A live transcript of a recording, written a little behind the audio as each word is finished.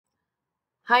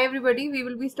Hi everybody, we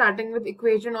will be starting with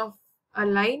equation of a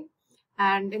line,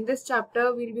 and in this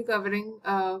chapter we'll be covering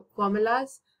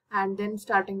formulas and then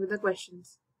starting with the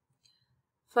questions.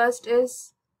 First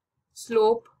is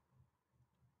slope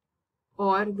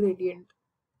or gradient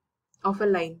of a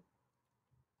line.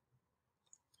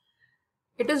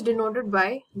 It is denoted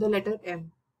by the letter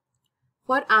M.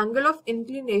 For angle of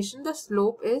inclination, the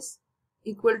slope is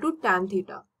equal to tan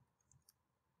theta.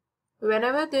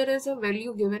 Whenever there is a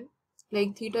value given,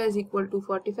 like theta is equal to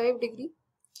 45 degree,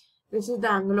 this is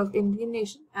the angle of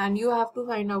inclination and you have to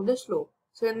find out the slope.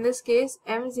 So in this case,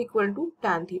 M is equal to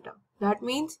tan theta. That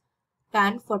means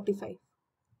tan 45,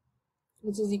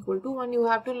 which is equal to 1. You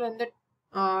have to learn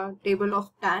the table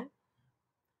of tan,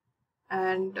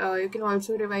 and you can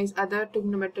also revise other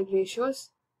trigonometric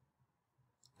ratios.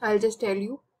 I'll just tell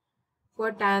you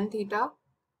for tan theta.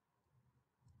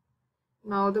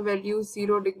 Now the values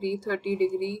 0 degree, 30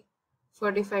 degree,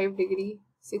 45 degree,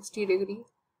 60 degree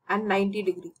and 90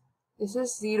 degree. This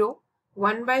is 0,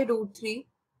 1 by root 3,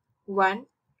 1,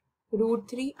 root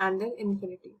 3 and then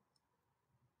infinity.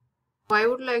 I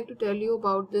would like to tell you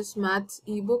about this maths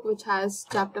ebook which has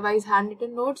chapter-wise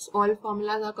handwritten notes. All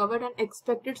formulas are covered and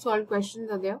expected solved questions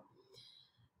are there.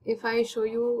 If I show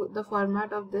you the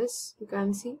format of this, you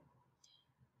can see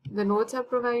the notes are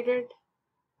provided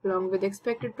along with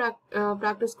expected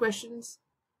practice questions.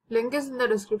 Link is in the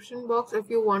description box if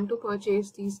you want to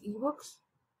purchase these ebooks.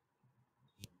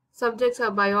 Subjects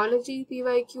are biology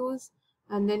PYQs,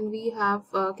 and then we have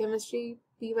chemistry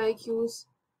PYQs,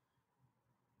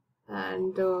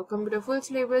 and computer full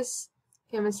syllabus,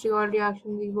 chemistry all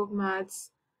reactions ebook,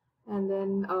 maths, and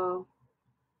then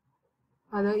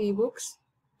other ebooks,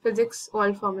 physics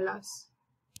all formulas.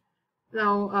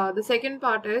 Now the second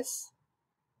part is,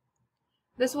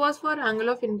 this was for angle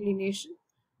of inclination.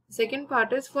 The second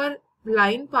part is for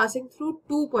line passing through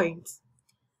 2 points,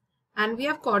 and we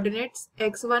have coordinates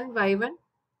x1 y1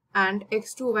 and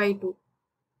x2 y2.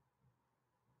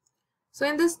 So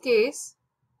in this case,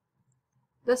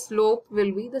 the slope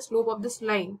of this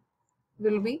line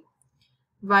will be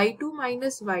y2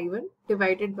 minus y1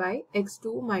 divided by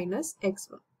x2 minus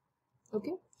x1.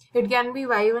 Okay, it can be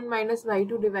y1 minus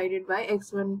y2 divided by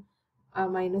x1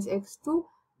 minus x2.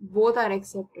 Both are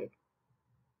accepted.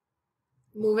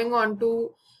 Moving on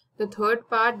to the third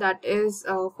part, that is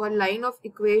for line of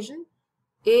equation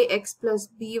ax plus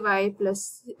by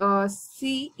plus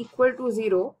c equal to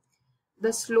 0,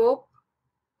 the slope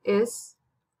is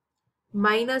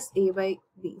minus a by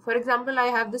b. For example, I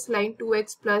have this line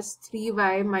 2x plus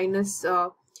 3y minus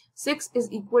 6 is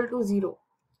equal to 0.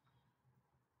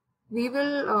 We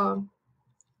will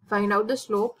find out the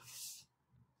slope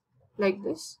like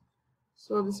this.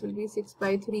 So this will be 6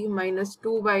 by 3 minus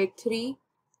 2 by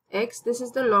 3x. This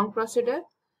is the long procedure.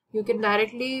 You can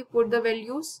directly put the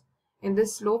values in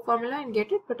this slope formula and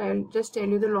get it, but I'll just tell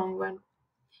you the long one.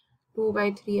 2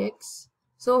 by 3x.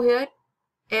 So here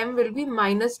m will be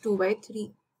minus 2 by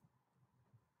 3.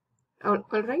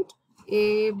 Alright,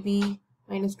 a, b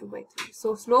minus 2 by 3.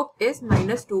 So slope is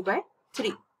minus 2 by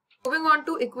 3. Moving on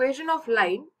to equation of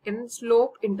line in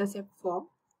slope intercept form.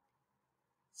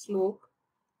 Slope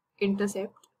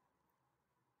intercept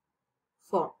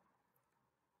form.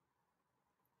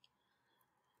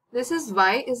 This is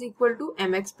y is equal to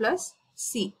mx plus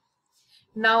c.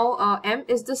 Now m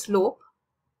is the slope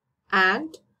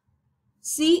and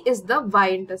c is the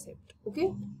y-intercept.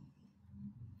 Okay.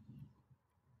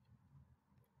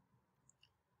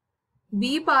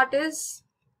 B part is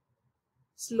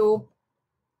slope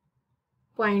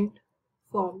point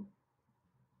form.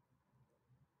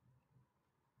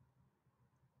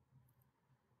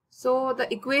 So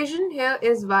the equation here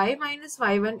is y minus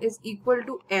y1 is equal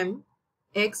to m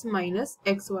x minus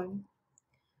x1,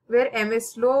 where m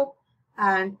is slope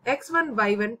and x1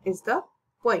 y1 is the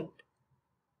point.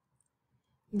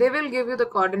 They will give you the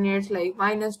coordinates like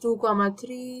minus 2,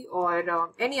 3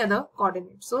 or any other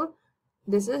coordinate. So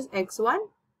this is x1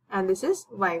 and this is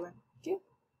y1. Okay.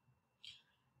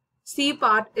 C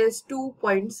part is 2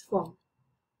 points form.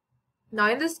 Now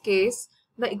in this case,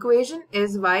 the equation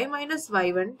is y minus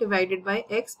y1 divided by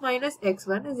x minus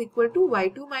x1 is equal to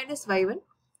y2 minus y1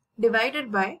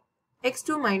 divided by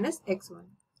x2 minus x1,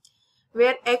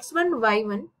 where x1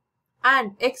 y1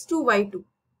 and x2 y2,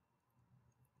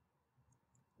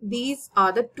 these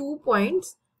are the 2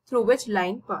 points through which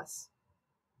line pass.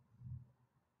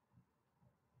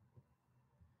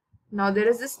 Now there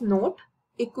is this note,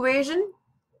 equation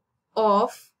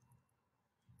of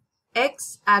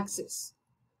x-axis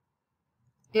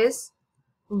is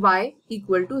y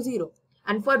equal to 0,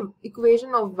 and for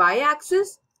equation of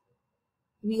y-axis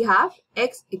we have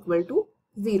x equal to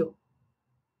 0.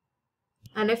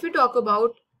 And if we talk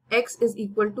about x is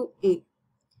equal to a,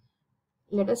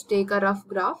 let us take a rough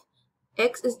graph.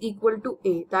 X is equal to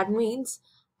a. That means,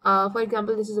 for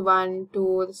example, this is 1,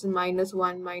 2, this is minus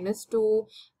 1, minus 2,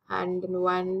 and then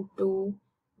 1, 2,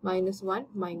 minus 1,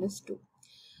 minus 2.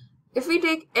 If we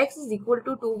take x is equal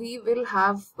to 2, we will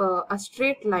have a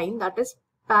straight line that is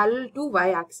parallel to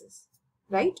y-axis,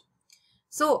 right?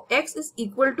 So x is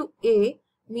equal to a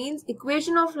means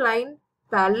equation of line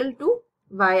parallel to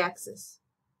y-axis.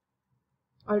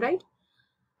 Alright,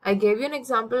 I gave you an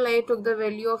example. I took the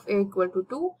value of a equal to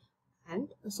 2, and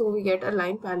so we get a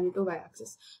line parallel to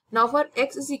y-axis. Now for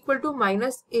x is equal to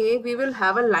minus a, we will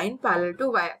have a line parallel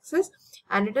to y-axis,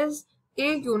 and it is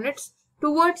a units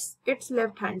towards its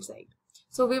left hand side.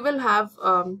 So we will have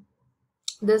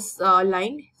this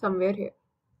line somewhere here.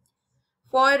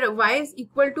 For y is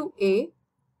equal to a,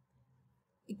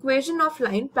 equation of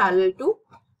line parallel to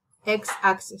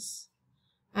x-axis.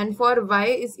 And for y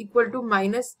is equal to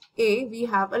minus a, we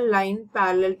have a line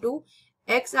parallel to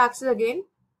x-axis again,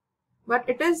 but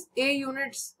it is a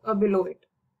units below it.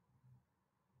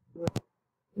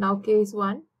 Now case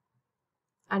 1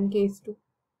 and case 2.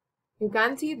 You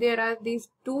can see there are these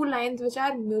two lines which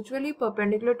are mutually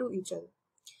perpendicular to each other.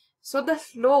 So the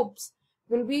slopes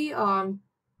will be,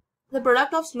 the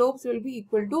product of slopes will be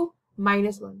equal to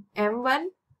minus 1. M1,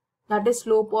 that is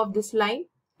slope of this line.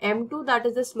 M2, that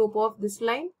is the slope of this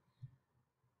line.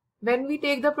 When we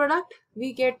take the product,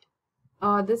 we get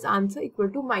this answer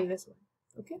equal to minus 1.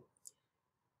 Okay.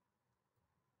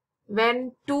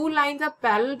 When two lines are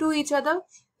parallel to each other,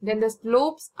 then the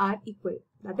slopes are equal.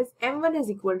 That is, M1 is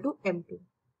equal to M2.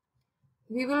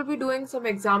 We will be doing some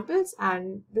examples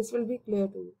and this will be clear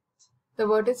to you. The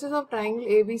vertices of triangle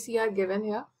ABC are given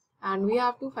here and we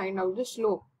have to find out the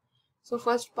slope. So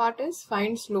first part is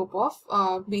find slope of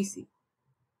BC.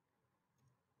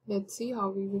 Let's see how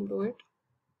we will do it.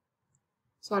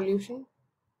 Solution.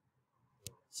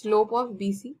 Slope of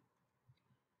BC.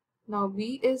 Now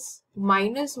B is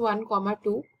minus 1,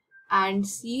 2 and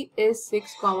C is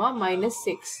 6, minus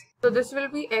 6. So this will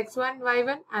be x1,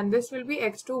 y1 and this will be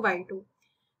x2, y2.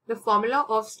 The formula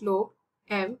of slope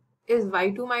M is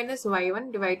y2 minus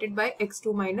y1 divided by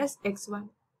x2 minus x1.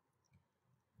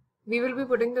 We will be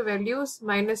putting the values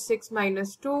minus 6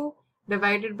 minus 2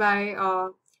 divided by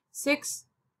 6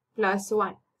 plus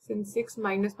 1. Since 6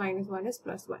 minus minus 1 is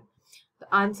plus 1.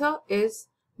 The answer is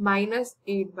minus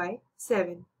 8 by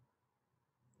 7.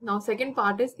 Now second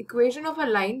part is equation of a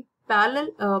line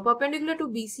parallel perpendicular to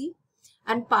BC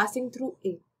and passing through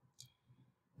A.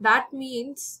 That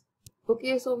means,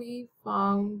 okay, so we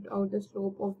found out the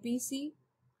slope of BC,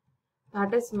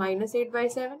 that is minus 8 by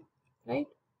 7, right?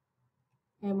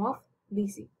 M of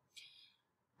BC.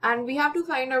 And we have to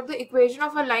find out the equation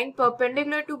of a line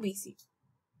perpendicular to BC.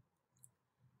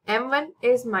 M1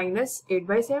 is minus 8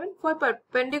 by 7. For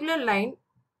perpendicular line,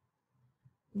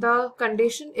 the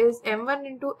condition is M1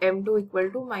 into M2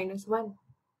 equal to minus 1.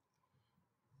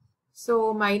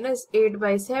 So minus 8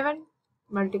 by 7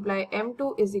 multiply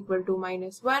M2 is equal to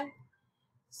minus 1.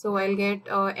 So I'll get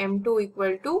M2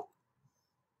 equal to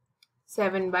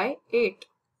 7 by 8.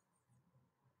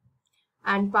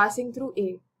 And passing through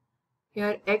A.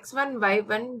 Here x1,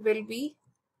 y1 will be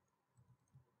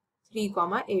 3,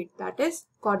 8. That is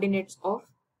coordinates of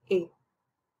A.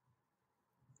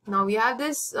 Now we have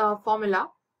this formula.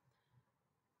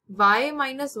 Y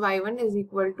minus y1 is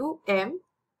equal to m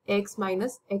x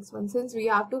minus x1. Since we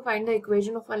have to find the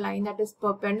equation of a line that is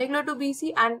perpendicular to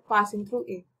BC and passing through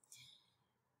A.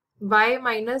 Y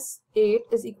minus 8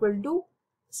 is equal to,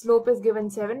 slope is given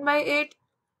 7 by 8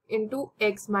 into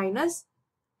x minus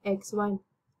x1.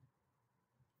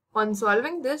 On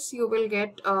solving this, you will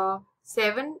get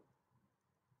 7x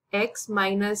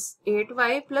minus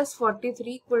 8y plus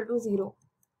 43 equal to 0.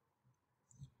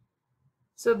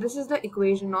 So this is the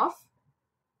equation of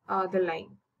the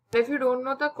line. If you don't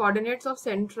know the coordinates of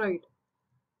centroid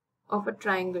of a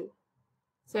triangle,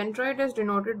 centroid is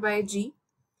denoted by G,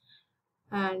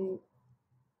 and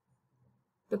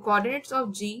the coordinates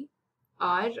of G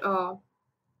are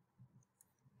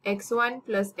x1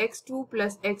 plus x2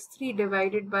 plus x3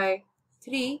 divided by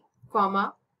 3,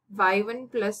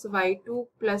 y1 plus y2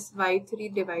 plus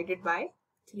y3 divided by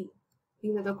 3.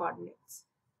 These are the coordinates.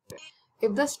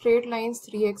 If the straight lines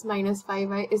 3x minus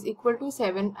 5y is equal to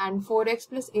 7 and 4x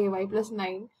plus ay plus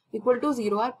 9 equal to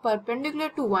 0 are perpendicular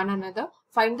to one another,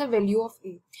 find the value of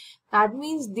A. That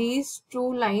means these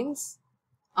two lines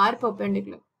are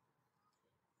perpendicular.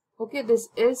 Okay, this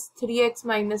is 3x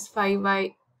minus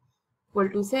 5y equal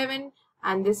to 7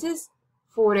 and this is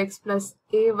 4x plus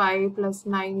ay plus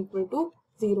 9 equal to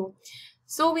 0.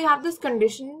 So we have this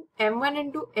condition M1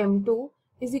 into M2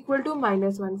 is equal to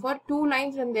 -1 for two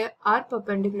lines when they are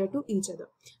perpendicular to each other.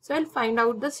 So I'll find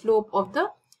out the slope of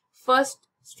the first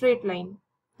straight line,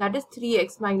 that is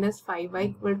 3x minus 5y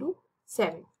equal to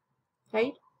 7,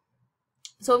 right?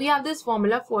 So we have this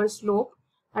formula for slope,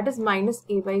 that is minus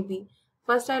a by b.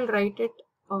 First I'll write it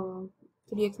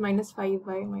 3x minus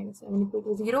 5y minus 7 equal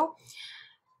to 0.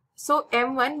 So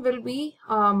m1 will be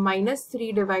minus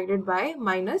 3 divided by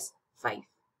minus 5.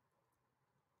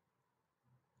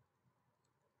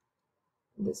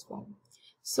 This form.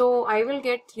 So I will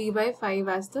get 3 by 5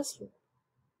 as the slope.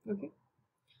 Okay.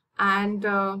 And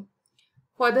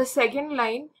for the second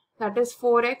line, that is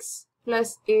 4x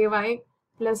plus ay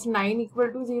plus 9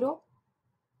 equal to 0,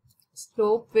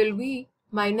 slope will be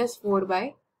minus 4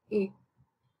 by a.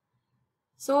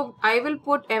 So I will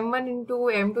put m1 into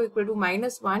m2 equal to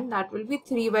minus 1. That will be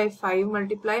 3 by 5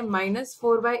 multiply minus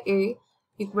 4 by a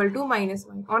equal to minus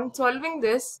 1. On solving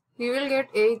this, we will get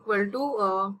a equal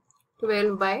to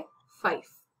 12 by 5.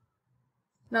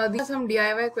 Now these are some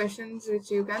DIY questions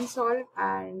which you can solve,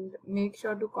 and make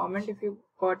sure to comment if you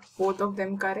got both of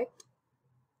them correct.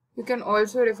 You can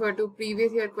also refer to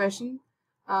previous year question.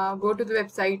 Go to the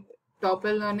website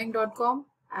topwelllearning.com,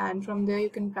 and from there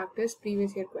you can practice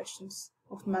previous year questions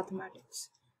of mathematics.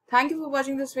 Thank you for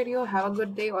watching this video. Have a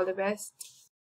good day. All the best.